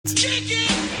This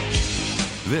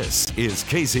is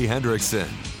Casey Hendrickson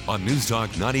on News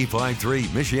Talk 95.3,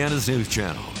 Michiana's news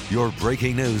channel, your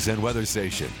breaking news and weather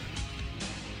station.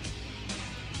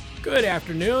 Good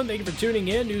afternoon. Thank you for tuning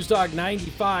in. News Talk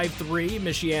 95.3,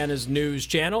 Michiana's news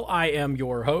channel. I am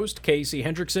your host, Casey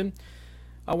Hendrickson.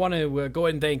 I want to go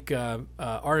ahead and thank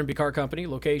R&B Car Company,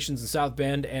 locations in South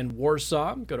Bend and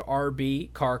Warsaw. Go to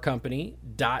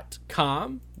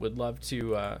rbcarcompany.com. Would love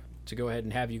to go ahead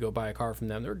and have you go buy a car from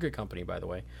them. They're a good company, by the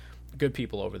way. Good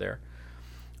people over there.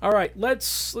 All right,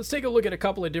 let's take a look at a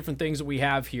couple of different things that we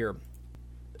have here.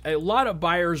 A lot of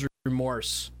buyer's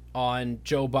remorse on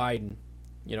Joe Biden,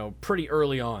 pretty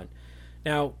early on.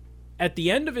 Now, at the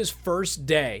end of his first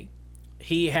day,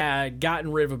 he had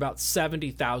gotten rid of about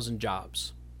 70,000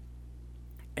 jobs.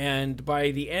 And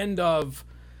by the end of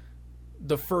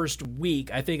the first week,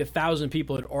 I think 1,000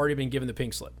 people had already been given the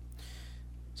pink slip.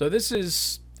 So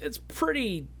it's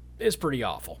pretty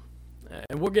awful.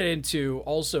 And we'll get into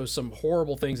also some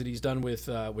horrible things that he's done with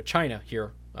China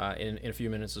here in a few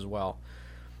minutes as well.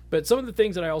 But some of the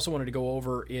things that I also wanted to go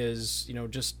over is,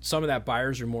 just some of that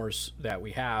buyer's remorse that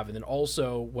we have, and then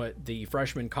also what the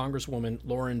freshman Congresswoman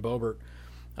Lauren Boebert,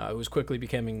 who is quickly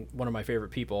becoming one of my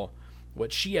favorite people,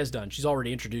 what she has done. She's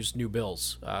already introduced new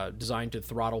bills designed to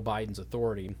throttle Biden's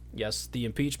authority. Yes, the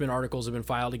impeachment articles have been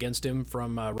filed against him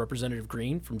from Representative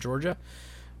Green from Georgia,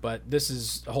 but this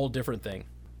is a whole different thing.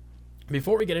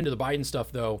 Before we get into the Biden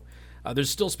stuff, though,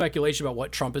 there's still speculation about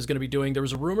what Trump is going to be doing. There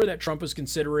was a rumor that Trump was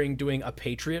considering doing a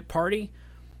Patriot Party,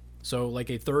 so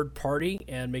like a third party,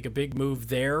 and make a big move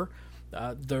there.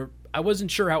 I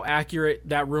wasn't sure how accurate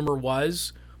that rumor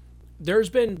was. There's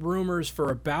been rumors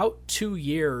for about 2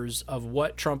 years of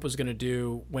what Trump was going to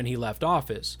do when he left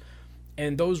office,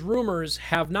 and those rumors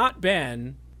have not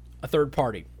been a third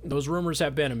party. Those rumors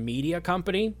have been a media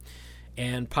company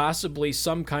and possibly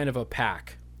some kind of a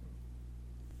PAC.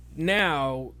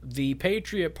 Now, the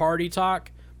Patriot Party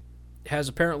talk has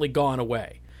apparently gone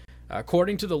away.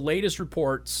 According to the latest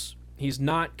reports, he's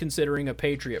not considering a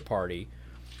Patriot Party,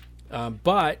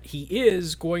 but he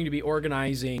is going to be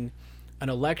organizing an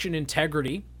election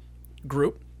integrity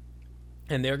group,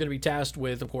 and they're going to be tasked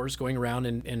with, of course, going around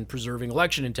and preserving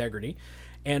election integrity.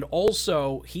 And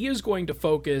also, he is going to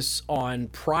focus on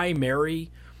primary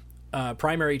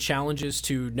challenges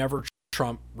to never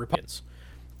Trump Republicans.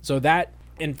 So that,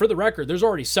 and for the record, there's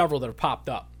already several that have popped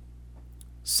up.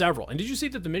 Several. And did you see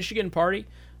that the Michigan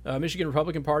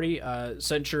Republican Party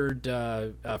censured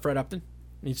Fred Upton?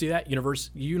 You see that?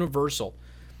 Universal.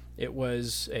 It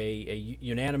was a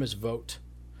unanimous vote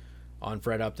on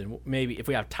Fred Upton. Maybe if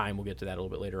we have time, we'll get to that a little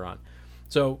bit later on.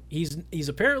 So he's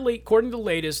apparently, according to the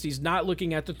latest, he's not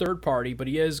looking at the third party, but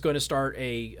he is going to start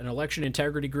an election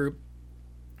integrity group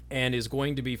and is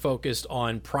going to be focused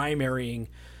on primarying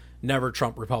never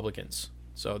Trump Republicans.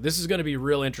 So this is going to be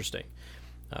real interesting.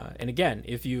 And again,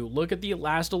 if you look at the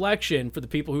last election, for the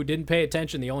people who didn't pay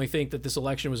attention, they only think that this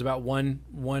election was about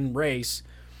one race.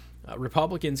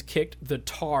 Republicans kicked the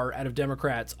tar out of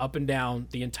Democrats up and down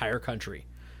the entire country.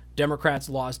 Democrats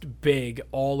lost big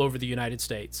all over the United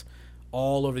States.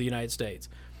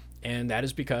 And that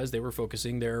is because they were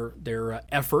focusing their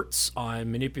efforts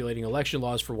on manipulating election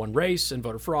laws for one race and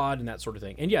voter fraud and that sort of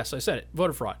thing. And yes, I said it,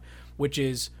 voter fraud, which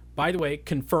is, by the way,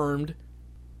 confirmed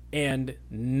and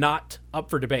not up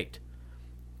for debate.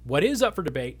 What is up for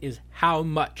debate is how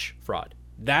much fraud.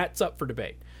 That's up for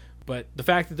debate. But the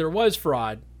fact that there was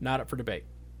fraud, not up for debate.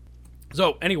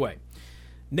 So anyway,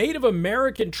 Native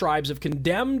American tribes have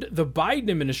condemned the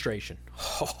Biden administration.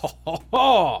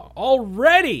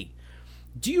 Already.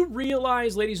 Do you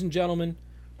realize, ladies and gentlemen,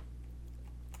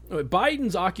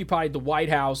 Biden's occupied the White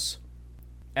House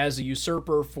as a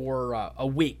usurper for a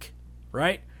week,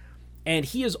 right? And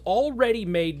he has already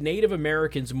made Native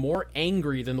Americans more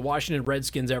angry than the Washington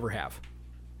Redskins ever have.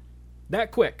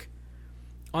 That quick.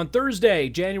 On Thursday,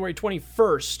 January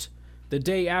 21st, the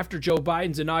day after Joe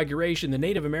Biden's inauguration, the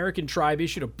Native American tribe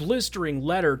issued a blistering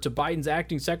letter to Biden's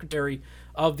acting Secretary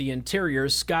of the Interior,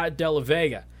 Scott Della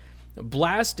Vega,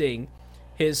 blasting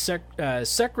his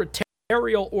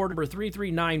Secretarial Order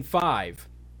 3395.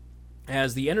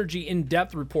 As the Energy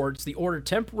In-Depth reports, the order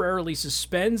temporarily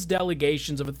suspends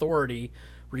delegations of authority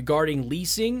regarding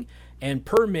leasing and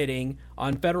permitting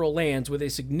on federal lands with a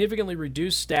significantly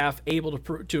reduced staff able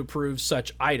to approve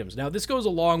such items. Now, this goes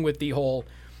along with the whole,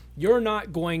 you're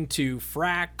not going to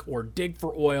frack or dig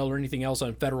for oil or anything else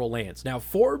on federal lands. Now,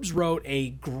 Forbes wrote a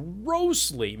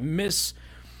grossly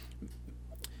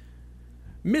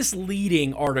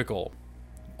misleading article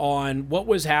on what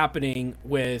was happening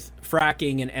with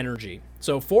fracking and energy.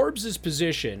 So Forbes'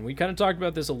 position, we kind of talked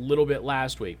about this a little bit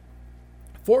last week.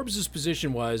 Forbes'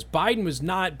 position was Biden was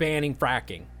not banning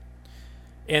fracking,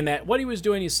 and that what he was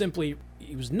doing is simply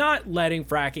he was not letting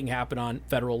fracking happen on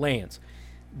federal lands.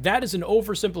 That is an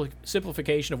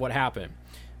oversimplification of what happened,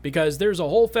 because there's a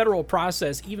whole federal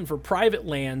process even for private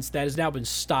lands that has now been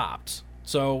stopped.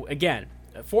 So again,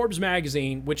 Forbes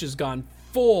magazine, which has gone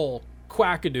full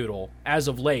quackadoodle as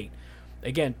of late,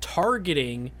 again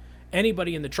targeting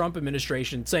anybody in the Trump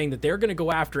administration, saying that they're going to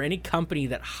go after any company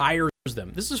that hires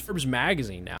them. This is Forbes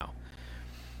magazine now.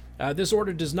 This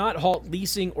order does not halt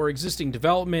leasing or existing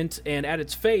development, and at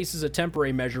its face is a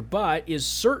temporary measure, but is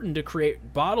certain to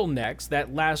create bottlenecks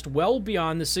that last well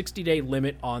beyond the 60-day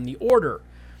limit on the order.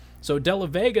 So De La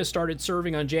Vega started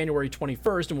serving on January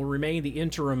 21st and will remain in the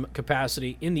interim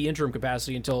capacity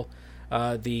until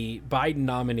the Biden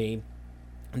nominee,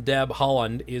 Deb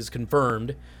Haaland, is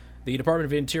confirmed. The Department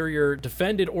of Interior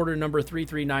defended order number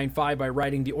 3395 by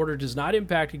writing, the order does not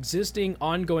impact existing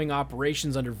ongoing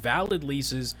operations under valid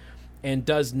leases and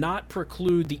does not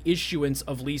preclude the issuance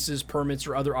of leases, permits,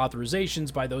 or other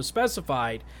authorizations by those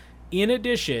specified. In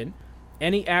addition,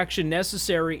 any action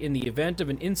necessary in the event of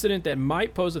an incident that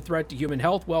might pose a threat to human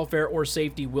health, welfare, or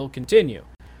safety will continue.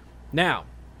 Now,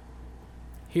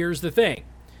 here's the thing.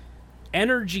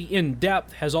 Energy in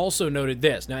Depth has also noted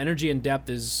this. Now, Energy in Depth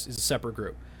is a separate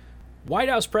group. White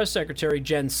House Press Secretary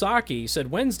Jen Psaki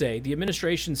said Wednesday the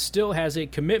administration still has a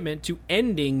commitment to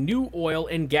ending new oil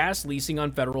and gas leasing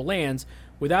on federal lands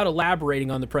without elaborating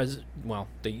on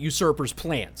the usurper's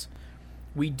plans.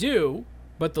 We do,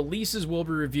 but the leases will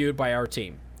be reviewed by our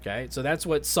team. Okay, so that's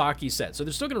what Psaki said. So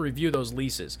they're still going to review those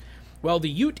leases. Well, the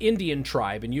Ute Indian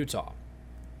tribe in Utah,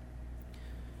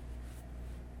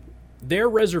 their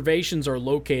reservations are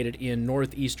located in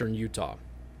northeastern Utah.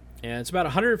 And it's about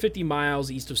 150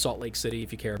 miles east of Salt Lake City,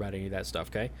 if you care about any of that stuff,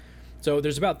 okay? So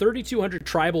there's about 3,200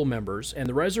 tribal members, and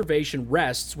the reservation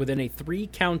rests within a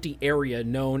 3-county area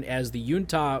known as the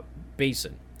Uintah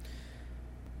Basin.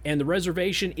 And the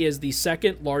reservation is the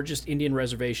second largest Indian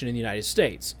reservation in the United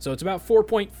States. So it's about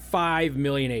 4.5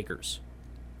 million acres.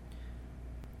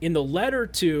 In the letter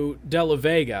to De La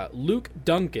Vega, Luke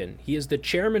Duncan, he is the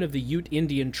chairman of the Ute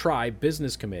Indian Tribe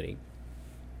Business Committee.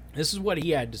 This is what he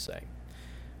had to say.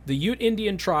 The Ute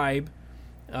Indian tribe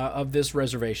of this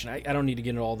reservation, I don't need to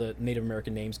get into all the Native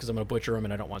American names because I'm going to butcher them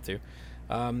and I don't want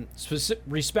to,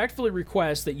 respectfully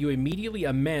request that you immediately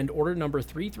amend order number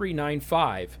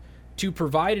 3395 to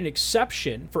provide an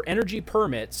exception for energy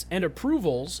permits and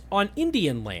approvals on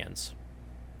Indian lands.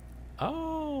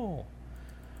 Oh.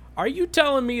 Are you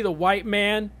telling me the white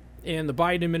man in the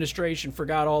Biden administration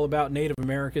forgot all about Native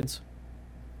Americans?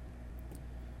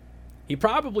 He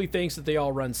probably thinks that they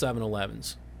all run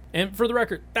 7-Elevens. And for the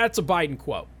record, that's a Biden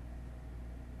quote.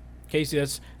 Casey,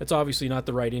 that's obviously not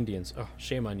the right Indians. Oh,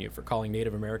 shame on you for calling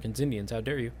Native Americans Indians. How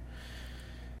dare you?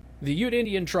 The Ute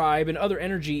Indian tribe and other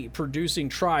energy-producing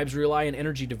tribes rely on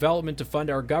energy development to fund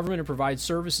our government and provide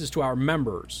services to our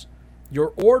members.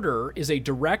 Your order is a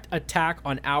direct attack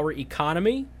on our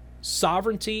economy,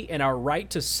 sovereignty, and our right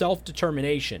to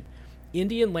self-determination.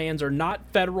 Indian lands are not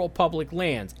federal public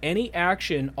lands. Any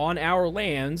action on our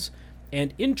lands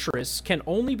and interests can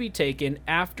only be taken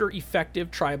after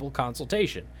effective tribal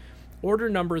consultation. Order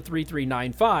number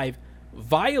 3395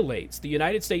 violates the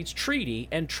United States treaty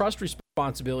and trust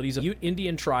responsibilities of the Ute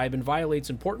Indian tribe and violates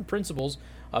important principles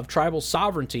of tribal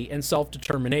sovereignty and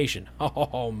self-determination.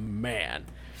 Oh, man.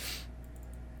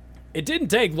 It didn't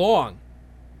take long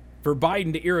for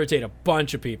Biden to irritate a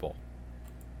bunch of people.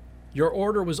 Your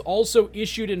order was also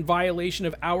issued in violation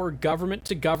of our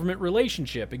government-to-government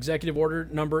relationship, Executive Order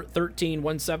number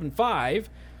 13175,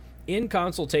 in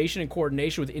consultation and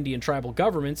coordination with Indian tribal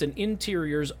governments and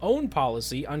Interior's own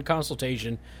policy on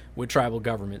consultation with tribal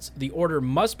governments. The order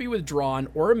must be withdrawn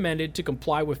or amended to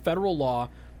comply with federal law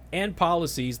and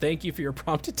policies. Thank you for your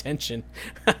prompt attention.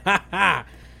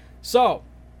 So,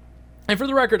 and for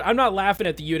the record, I'm not laughing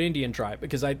at the Ute Indian tribe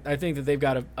because I think that they've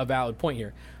got a valid point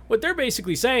here. What they're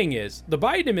basically saying is the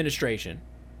Biden administration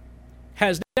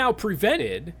has now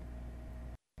prevented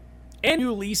any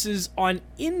new leases on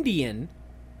Indian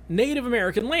Native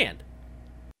American land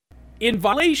in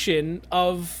violation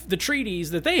of the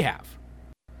treaties that they have.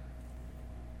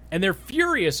 And they're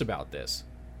furious about this,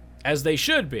 as they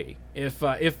should be.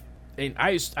 And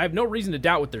I have no reason to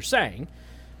doubt what they're saying.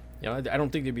 You know, I don't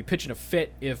think they'd be pitching a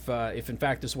fit if in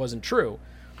fact this wasn't true.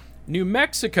 New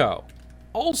Mexico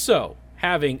also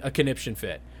having a conniption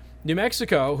fit. New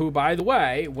Mexico, who by the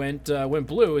way went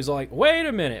blue, is like, wait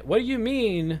a minute, what do you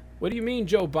mean? What do you mean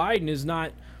Joe Biden is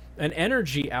not an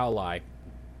energy ally?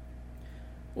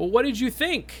 Well, what did you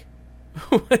think?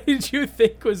 What did you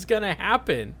think was going to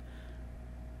happen?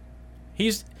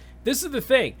 He's This is the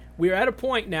thing. We're at a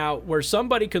point now where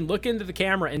somebody can look into the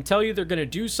camera and tell you they're going to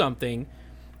do something.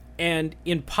 And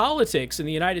in politics in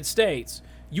the United States,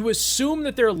 you assume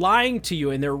that they're lying to you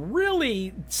and they're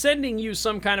really sending you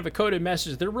some kind of a coded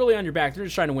message. They're really on your back. They're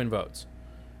just trying to win votes.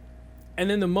 And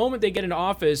then the moment they get into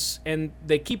office and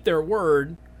they keep their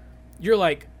word, you're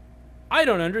like, I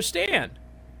don't understand.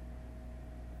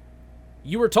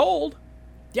 You were told.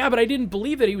 Yeah, but I didn't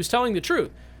believe that he was telling the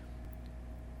truth.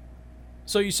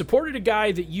 So you supported a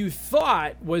guy that you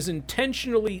thought was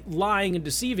intentionally lying and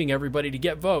deceiving everybody to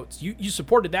get votes. You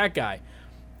supported that guy.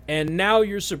 And now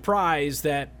you're surprised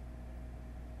that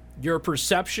your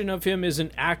perception of him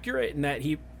isn't accurate and that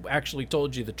he actually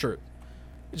told you the truth.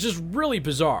 It's just really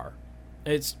bizarre.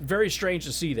 It's very strange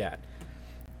to see that.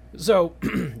 So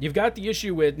you've got the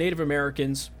issue with Native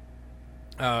Americans,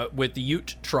 with the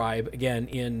Ute tribe,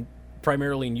 again,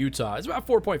 primarily in Utah. It's about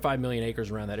 4.5 million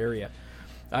acres around that area.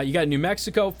 You got New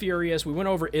Mexico furious. We went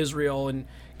over Israel and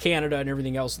Canada and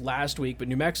everything else last week, but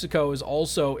New Mexico is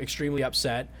also extremely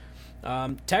upset.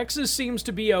 Texas seems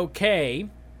to be okay.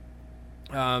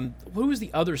 Who was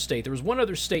the other state? There was one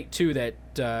other state, too,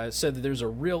 that said that there's a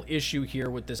real issue here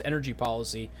with this energy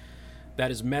policy that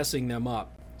is messing them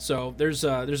up. So there's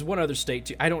one other state,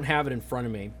 too. I don't have it in front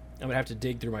of me. I'm going to have to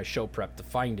dig through my show prep to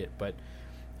find it. But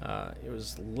it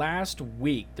was last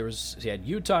week. You had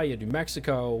Utah, you had New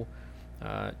Mexico.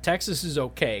 Texas is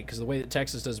okay because the way that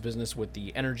Texas does business with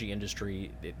the energy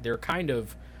industry, they're kind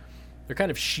of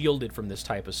shielded from this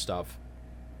type of stuff.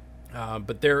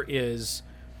 But there is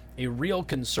a real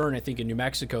concern, I think, in New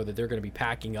Mexico that they're going to be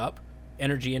packing up.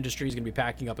 Energy industry is going to be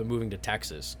packing up and moving to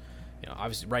Texas.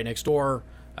 Obviously, right next door.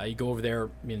 You go over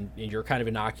there, and you're kind of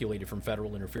inoculated from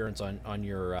federal interference on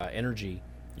your energy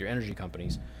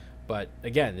companies. But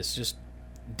again, it's just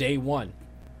day one.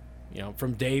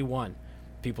 From day one,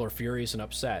 people are furious and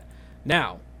upset.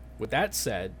 Now, with that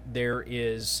said, there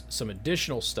is some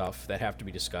additional stuff that have to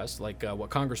be discussed, like what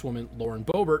Congresswoman Lauren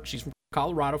Boebert, she's from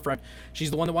Colorado,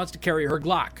 she's the one that wants to carry her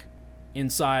Glock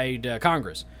inside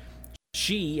Congress.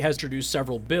 She has introduced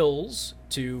several bills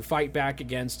to fight back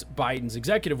against Biden's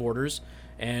executive orders,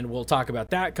 and we'll talk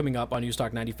about that coming up on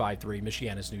Newstalk 95.3,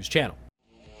 Michiana's news channel.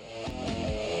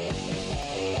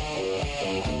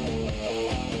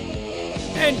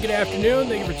 And good afternoon.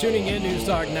 Thank you for tuning in.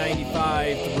 Newstalk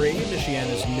 95.3,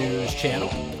 Michiana's news channel.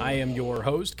 I am your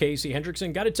host, Casey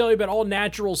Hendrickson. Got to tell you about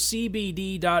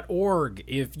allnaturalcbd.org.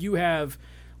 If you have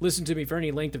listened to me for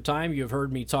any length of time, you have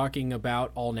heard me talking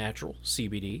about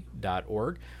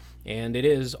allnaturalcbd.org. And it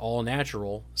is all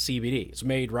natural CBD. It's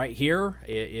made right here.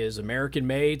 It is American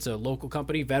made. It's a local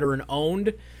company, veteran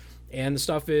owned. And the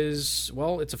stuff is,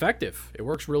 it's effective. It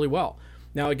works really well.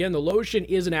 Now, again, the lotion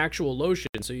is an actual lotion,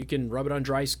 so you can rub it on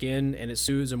dry skin, and it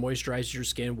soothes and moisturizes your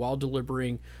skin while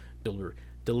delivering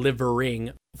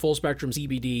full-spectrum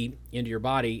CBD into your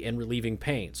body and relieving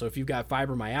pain. So if you've got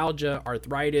fibromyalgia,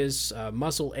 arthritis,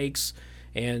 muscle aches,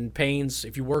 and pains,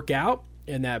 if you work out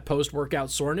and that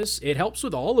post-workout soreness, it helps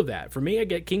with all of that. For me, I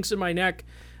get kinks in my neck.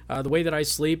 The way that I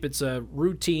sleep, it's a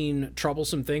routine,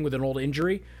 troublesome thing with an old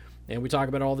injury. And we talk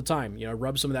about it all the time.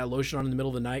 Rub some of that lotion on in the middle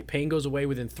of the night. Pain goes away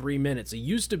within 3 minutes. It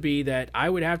used to be that I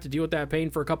would have to deal with that pain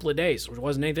for a couple of days. There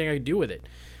wasn't anything I could do with it.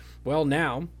 Well,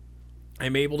 now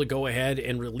I'm able to go ahead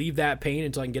and relieve that pain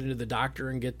until I can get into the doctor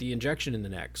and get the injection in the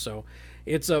neck. So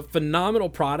it's a phenomenal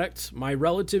product. My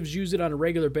relatives use it on a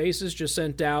regular basis. Just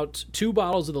sent out 2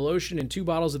 bottles of the lotion and 2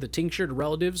 bottles of the tincture to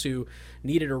relatives who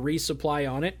needed a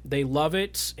resupply on it. They love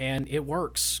it, and it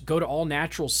works. Go to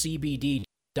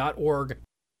allnaturalcbd.org.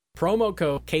 Promo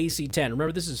code KC10.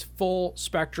 Remember, this is full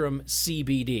spectrum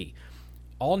CBD.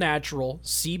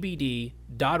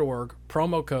 Allnaturalcbd.org.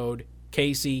 Promo code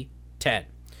KC10.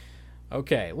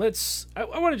 Okay, I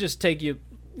want to just take you.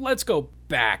 Let's go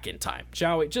back in time,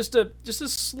 shall we? Just a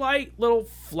slight little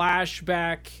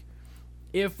flashback,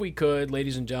 if we could,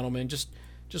 ladies and gentlemen. Just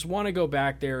want to go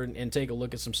back there and take a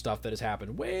look at some stuff that has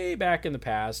happened way back in the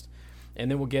past,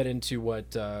 and then we'll get into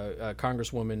what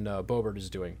Congresswoman Boebert is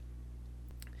doing.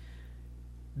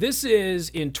 This is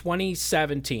in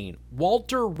 2017.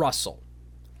 Walter Russell.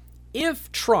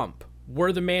 If Trump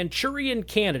were the Manchurian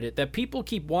candidate that people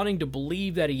keep wanting to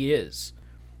believe that he is,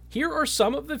 here are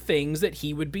some of the things that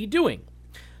he would be doing.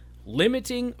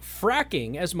 Limiting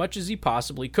fracking as much as he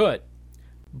possibly could.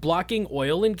 Blocking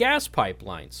oil and gas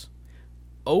pipelines.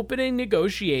 Opening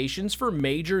negotiations for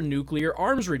major nuclear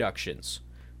arms reductions.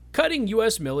 Cutting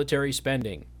U.S. military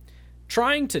spending.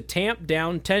 Trying to tamp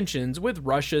down tensions with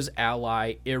Russia's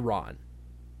ally, Iran.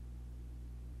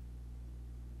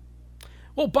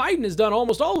 Well, Biden has done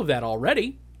almost all of that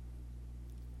already.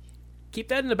 Keep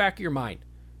that in the back of your mind.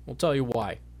 We'll tell you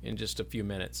why in just a few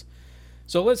minutes.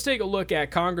 So let's take a look at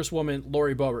Congresswoman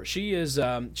Lori Boebert.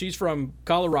 She's from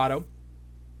Colorado,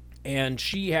 and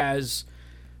she has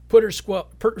put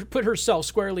herself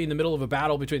squarely in the middle of a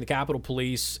battle between the Capitol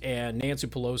Police and Nancy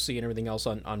Pelosi and everything else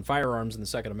on firearms and the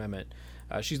Second Amendment.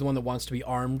 She's the one that wants to be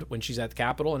armed when she's at the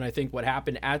Capitol, and I think what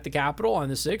happened at the Capitol on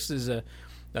the 6th is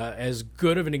as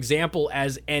good of an example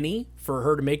as any for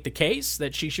her to make the case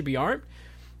that she should be armed.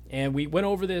 And we went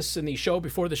over this in the show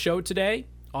before the show today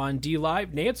on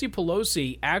DLive. Nancy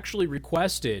Pelosi actually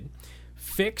requested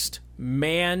fixed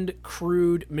manned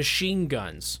crewed machine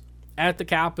guns at the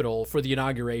Capitol for the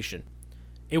inauguration.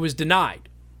 It was denied,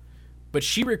 but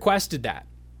she requested that.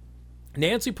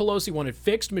 Nancy Pelosi wanted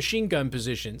fixed machine gun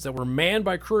positions that were manned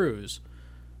by crews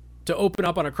to open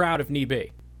up on a crowd if need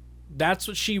be. That's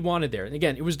what she wanted there. And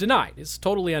again, it was denied. It's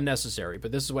totally unnecessary,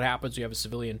 but this is what happens when you have a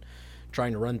civilian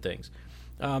trying to run things.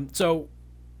 So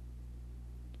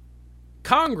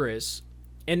Congress,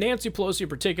 and Nancy Pelosi in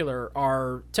particular,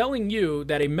 are telling you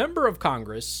that a member of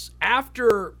Congress,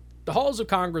 after the halls of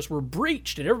Congress were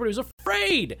breached and everybody was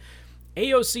afraid,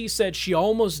 AOC said she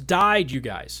almost died, you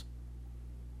guys.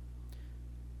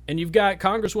 And you've got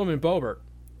Congresswoman Boebert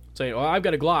saying, well, I've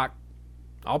got a Glock.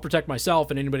 I'll protect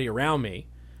myself and anybody around me.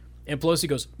 And Pelosi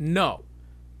goes, no.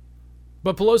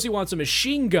 But Pelosi wants a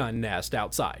machine gun nest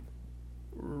outside.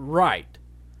 Right.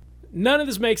 None of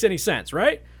this makes any sense,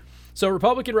 right? So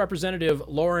Republican Representative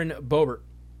Lauren Boebert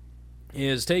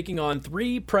is taking on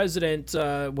three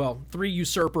usurper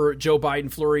Joe Biden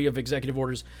flurry of executive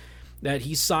orders that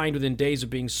he signed within days of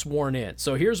being sworn in.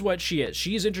 So here's what she is.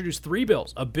 She's introduced three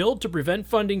bills. A bill to prevent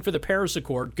funding for the Paris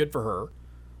Accord, good for her.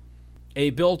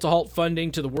 A bill to halt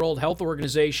funding to the World Health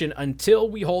Organization until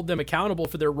we hold them accountable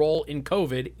for their role in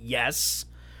COVID, yes.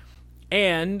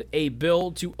 And a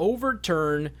bill to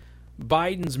overturn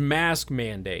Biden's mask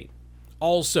mandate,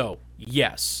 also,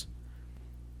 yes.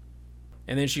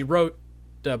 And then she wrote,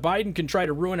 Biden can try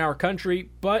to ruin our country,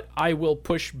 but I will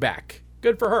push back.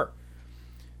 Good for her.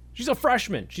 She's a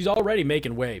freshman. She's already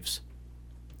making waves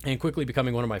and quickly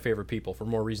becoming one of my favorite people for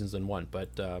more reasons than one.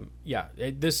 But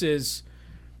this is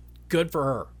good for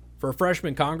her. For a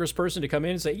freshman congressperson to come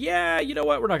in and say, yeah, you know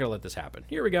what? We're not going to let this happen.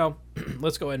 Here we go.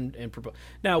 Let's go ahead and propose.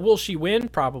 Now, will she win?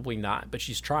 Probably not, but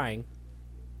she's trying.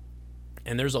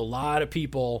 And there's a lot of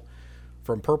people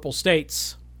from purple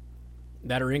states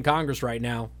that are in Congress right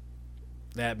now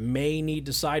that may need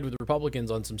to side with the Republicans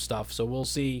on some stuff. So we'll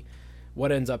see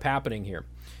what ends up happening here.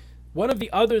 One of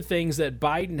the other things that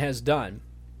Biden has done,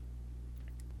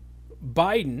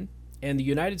 Biden and the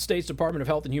United States Department of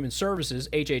Health and Human Services,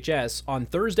 HHS, on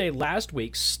Thursday last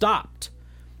week stopped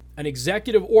an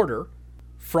executive order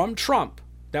from Trump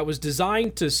that was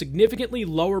designed to significantly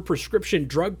lower prescription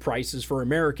drug prices for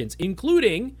Americans,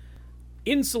 including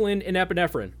insulin and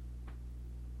epinephrine.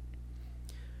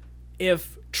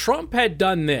 If Trump had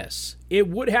done this, it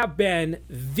would have been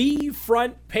the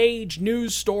front page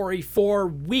news story for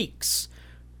weeks.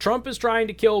 Trump is trying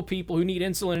to kill people who need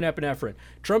insulin and epinephrine.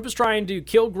 Trump is trying to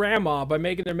kill grandma by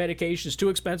making their medications too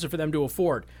expensive for them to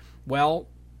afford. Well,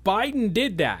 Biden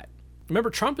did that.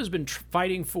 Remember, Trump has been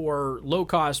fighting for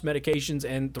low-cost medications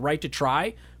and the right to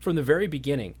try from the very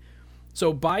beginning.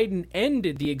 So Biden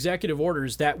ended the executive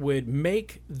orders that would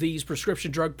make these prescription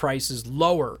drug prices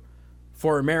lower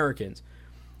for Americans.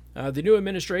 The new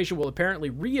administration will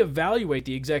apparently reevaluate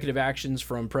the executive actions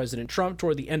from President Trump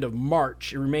toward the end of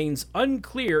March. It remains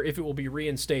unclear if it will be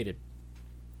reinstated.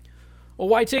 Well,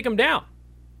 why take them down?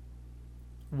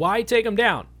 Why take them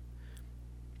down?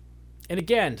 And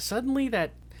again, suddenly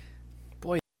that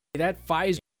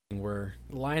Pfizer, we're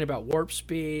lying about warp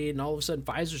speed, and all of a sudden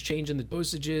Pfizer's changing the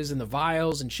dosages and the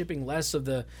vials and shipping less of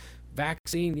the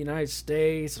vaccine in the United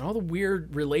States, and all the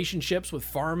weird relationships with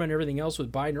pharma and everything else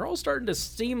with Biden are all starting to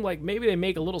seem like maybe they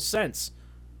make a little sense.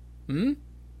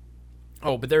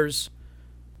 Oh, but there's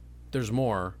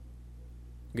more.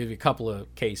 I'll give you a couple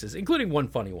of cases, including one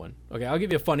funny one. Okay, I'll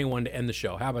give you a funny one to end the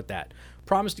show. How about that?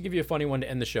 Promise to give you a funny one to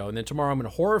end the show, and then tomorrow I'm going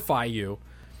to horrify you.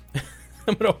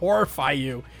 I'm going to horrify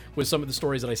you with some of the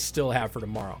stories that I still have for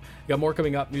tomorrow. Got more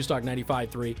coming up. News Talk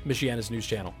 95.3, Michiana's news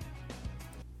channel.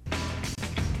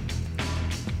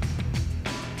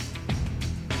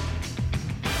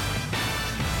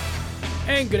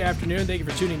 And good afternoon. Thank you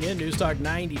for tuning in. News Talk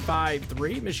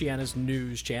 95.3, Michiana's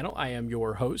news channel. I am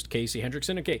your host, Casey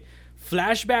Hendrickson. Okay,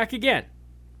 flashback again.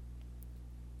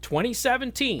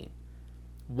 2017.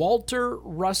 Walter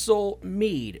Russell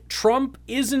Mead. Trump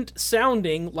isn't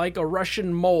sounding like a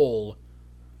Russian mole.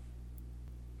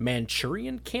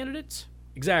 Manchurian candidate?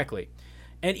 Exactly.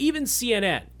 And even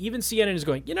CNN is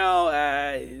going, the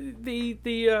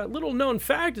little known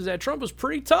fact is that Trump was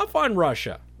pretty tough on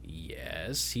Russia.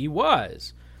 Yes, he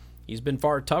was. He's been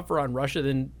far tougher on Russia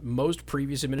than most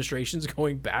previous administrations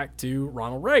going back to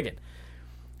Ronald Reagan.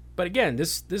 But again,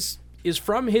 this is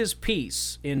from his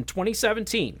piece in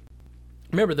 2017.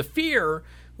 Remember, the fear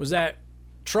was that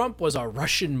Trump was a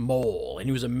Russian mole and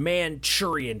he was a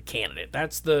Manchurian candidate.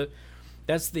 That's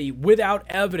the without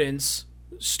evidence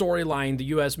storyline the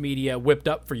U.S. media whipped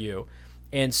up for you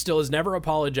and still has never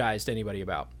apologized to anybody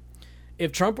about.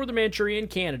 If Trump were the Manchurian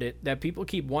candidate that people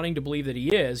keep wanting to believe that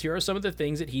he is, here are some of the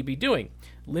things that he'd be doing.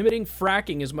 Limiting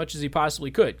fracking as much as he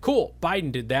possibly could. Cool.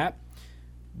 Biden did that.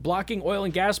 Blocking oil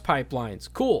and gas pipelines.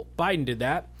 Cool. Biden did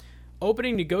that.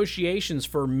 Opening negotiations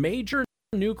for major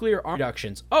nuclear arms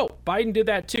reductions. Oh, Biden did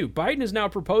that too. Biden is now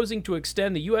proposing to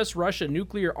extend the U.S.-Russia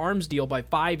nuclear arms deal by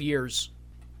 5 years.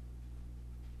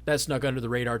 That snuck under the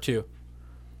radar too.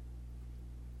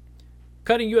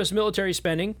 Cutting U.S. military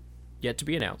spending, yet to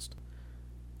be announced.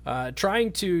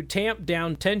 Trying to tamp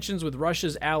down tensions with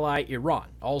Russia's ally Iran,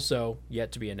 also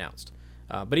yet to be announced.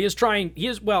 But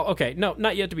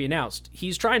not yet to be announced.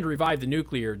 He's trying to revive the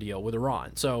nuclear deal with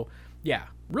Iran. So, yeah,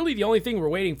 really the only thing we're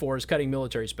waiting for is cutting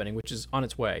military spending, which is on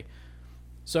its way.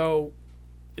 So,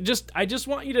 I just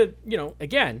want you to,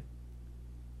 again,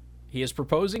 he is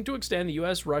proposing to extend the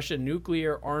U.S.-Russia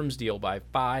nuclear arms deal by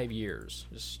 5 years.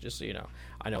 Just so you know.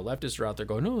 I know leftists are out there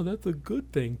going, no, that's a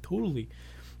good thing, totally.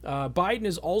 Biden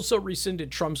has also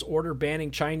rescinded Trump's order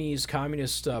banning Chinese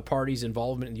Communist Party's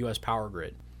involvement in the U.S. power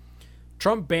grid.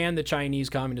 Trump banned the Chinese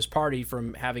Communist Party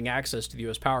from having access to the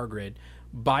U.S. power grid.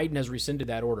 Biden has rescinded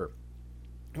that order,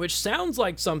 which sounds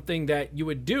like something that you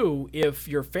would do if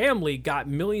your family got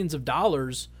millions of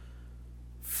dollars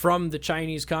from the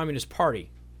Chinese Communist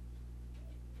Party.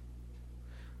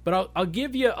 But I'll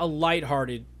give you a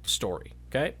lighthearted story,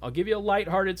 okay? I'll give you a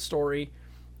lighthearted story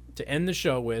to end the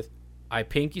show with. I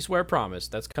pinky swear promise.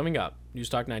 That's coming up. News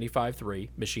Talk 95.3,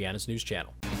 Michiana's news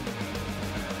channel.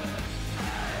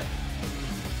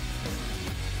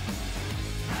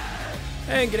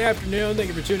 And good afternoon. Thank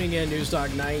you for tuning in. News Talk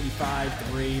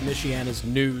 95.3, Michiana's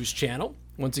news channel.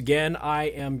 Once again, I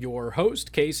am your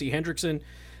host, Casey Hendrickson.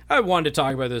 I wanted to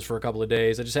talk about this for a couple of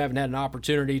days. I just haven't had an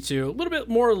opportunity to. A little bit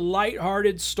more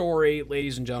lighthearted story,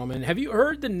 ladies and gentlemen. Have you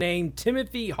heard the name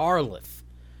Timothy Harleth?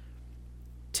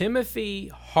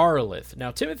 Timothy Harleth.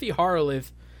 Now, Timothy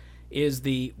Harleth is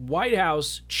the White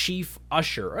House chief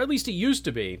usher, or at least he used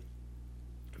to be,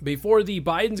 before the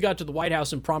Bidens got to the White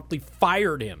House and promptly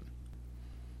fired him.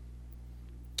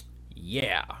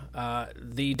 Yeah.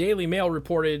 The Daily Mail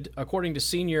reported, according to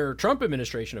senior Trump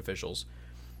administration officials,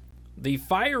 the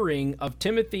firing of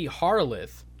Timothy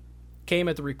Harleth came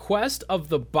at the request of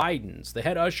the Bidens. The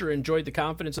head usher enjoyed the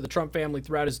confidence of the Trump family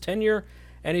throughout his tenure.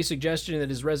 Any suggestion that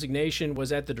his resignation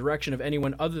was at the direction of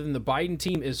anyone other than the Biden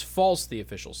team is false, the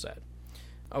official said.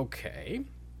 Okay.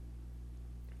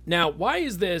 Now, why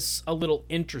is this a little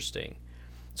interesting?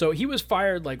 So he was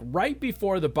fired like right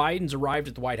before the Bidens arrived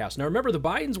at the White House. Now, remember, the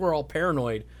Bidens were all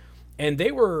paranoid, and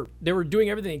they were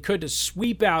doing everything they could to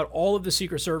sweep out all of the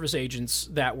Secret Service agents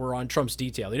that were on Trump's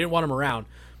detail. They didn't want them around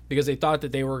because they thought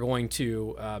that they were going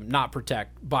to not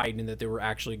protect Biden and that they were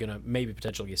actually going to maybe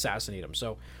potentially assassinate him.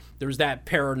 So there was that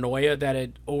paranoia that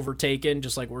had overtaken,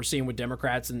 just like we're seeing with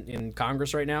Democrats in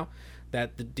Congress right now,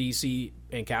 that the D.C.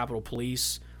 and Capitol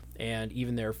Police and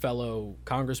even their fellow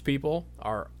Congress people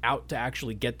are out to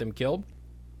actually get them killed.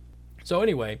 So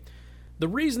anyway, the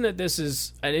reason that this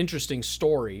is an interesting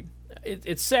story,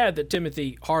 it's sad that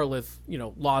Timothy Harleth,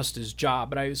 lost his job,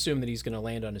 but I assume that he's going to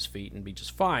land on his feet and be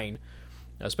just fine,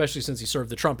 especially since he served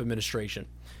the Trump administration.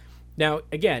 Now,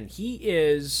 again, he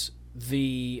is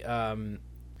the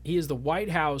White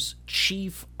House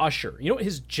chief usher. You know what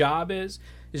his job is?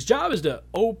 His job is to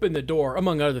open the door,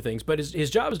 among other things, but his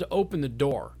job is to open the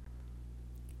door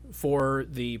for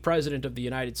the President of the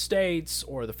United States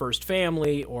or the First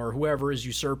Family or whoever is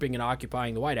usurping and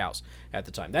occupying the White House at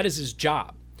the time. That is his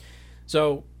job.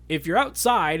 So if you're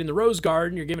outside in the Rose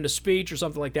Garden, you're giving a speech or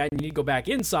something like that, and you need to go back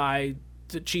inside,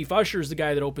 the chief usher is the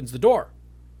guy that opens the door.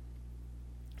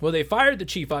 Well, they fired the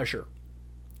chief usher.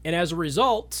 And as a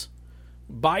result,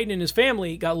 Biden and his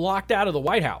family got locked out of the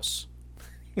White House.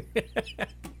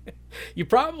 You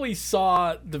probably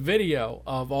saw the video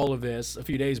of all of this a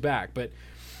few days back, but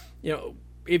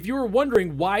if you were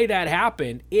wondering why that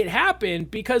happened, it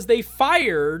happened because they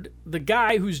fired the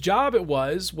guy whose job it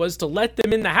was to let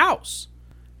them in the house.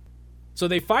 So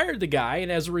they fired the guy,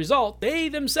 and as a result, they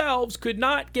themselves could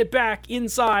not get back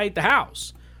inside the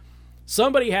house.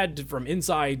 Somebody had to, from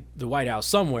inside the White House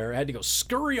somewhere, had to go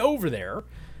scurry over there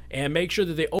and make sure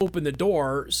that they opened the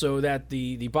door so that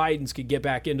the Bidens could get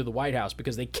back into the White House,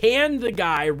 because they canned the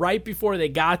guy right before they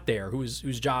got there,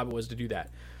 whose job it was to do that.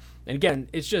 And again,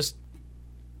 it's just,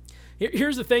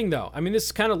 here's the thing, though. I mean,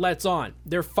 this kind of lets on.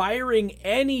 They're firing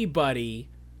anybody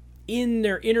in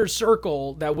their inner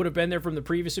circle that would have been there from the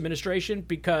previous administration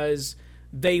because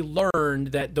they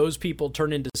learned that those people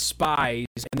turn into spies,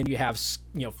 and then you have,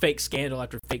 fake scandal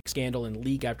after fake scandal and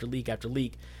leak after leak after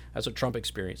leak. That's what Trump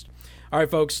experienced. All right,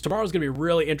 folks, tomorrow's going to be a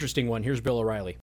really interesting one. Here's Bill O'Reilly.